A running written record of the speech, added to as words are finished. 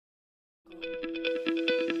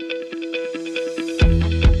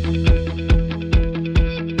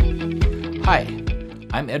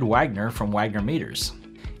Ed Wagner from Wagner Meters.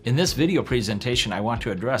 In this video presentation, I want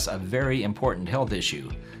to address a very important health issue,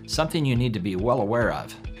 something you need to be well aware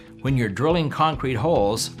of. When you're drilling concrete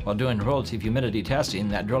holes while doing relative humidity testing,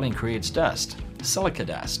 that drilling creates dust, silica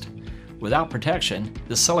dust. Without protection,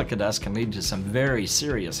 the silica dust can lead to some very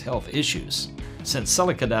serious health issues. Since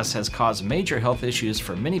silica dust has caused major health issues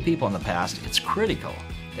for many people in the past, it's critical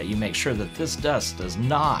that you make sure that this dust does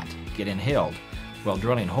not get inhaled while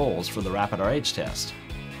drilling holes for the rapid RH test.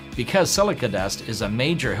 Because silica dust is a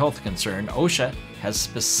major health concern, OSHA has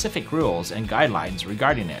specific rules and guidelines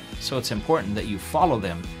regarding it, so it's important that you follow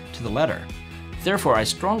them to the letter. Therefore, I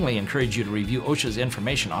strongly encourage you to review OSHA's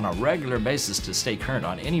information on a regular basis to stay current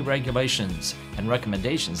on any regulations and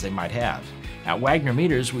recommendations they might have. At Wagner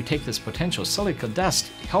Meters, we take this potential silica dust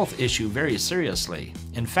health issue very seriously.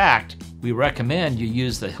 In fact, we recommend you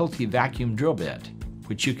use the Humidity vacuum drill bit,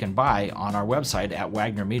 which you can buy on our website at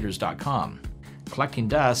wagnermeters.com. Collecting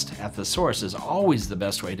dust at the source is always the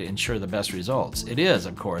best way to ensure the best results. It is,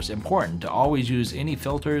 of course, important to always use any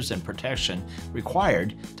filters and protection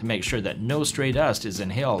required to make sure that no stray dust is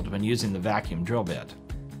inhaled when using the vacuum drill bit.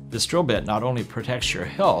 This drill bit not only protects your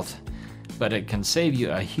health, but it can save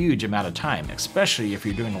you a huge amount of time, especially if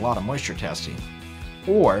you're doing a lot of moisture testing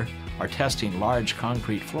or are testing large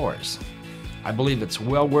concrete floors. I believe it's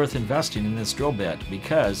well worth investing in this drill bit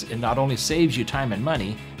because it not only saves you time and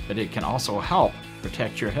money, but it can also help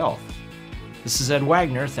protect your health. This is Ed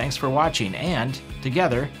Wagner, thanks for watching, and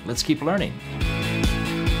together, let's keep learning.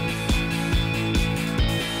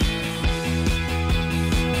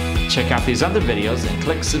 Check out these other videos and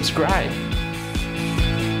click subscribe.